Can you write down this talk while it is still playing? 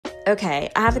Okay,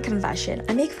 I have a confession.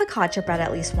 I make focaccia bread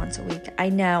at least once a week. I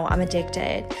know, I'm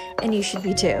addicted, and you should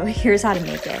be too. Here's how to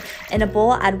make it. In a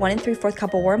bowl, add 1 3/4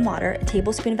 cup of warm water, a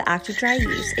tablespoon of active dry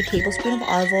yeast, a tablespoon of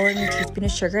olive oil, and a teaspoon of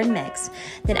sugar, and mix.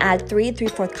 Then add 3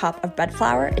 3/4 cup of bread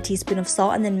flour, a teaspoon of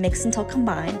salt, and then mix until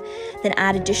combined. Then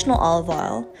add additional olive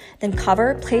oil. Then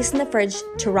cover, place in the fridge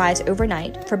to rise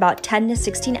overnight for about 10 to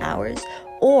 16 hours,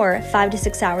 or 5 to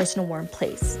 6 hours in a warm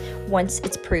place. Once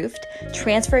it's proofed,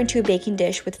 transfer into a baking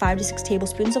dish with 5 to 6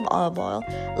 tablespoons of olive oil,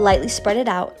 lightly spread it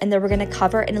out, and then we're gonna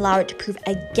cover and allow it to proof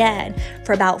again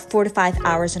for about 4 to 5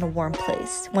 hours in a warm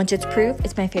place. Once it's proof,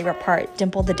 it's my favorite part,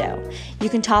 dimple the dough. You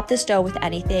can top this dough with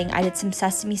anything. I did some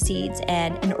sesame seeds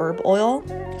and an herb oil.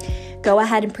 Go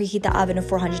ahead and preheat the oven to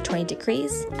 420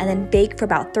 degrees, and then bake for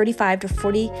about 35 to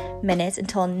 40 minutes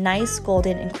until nice,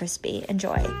 golden, and crispy.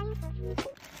 Enjoy.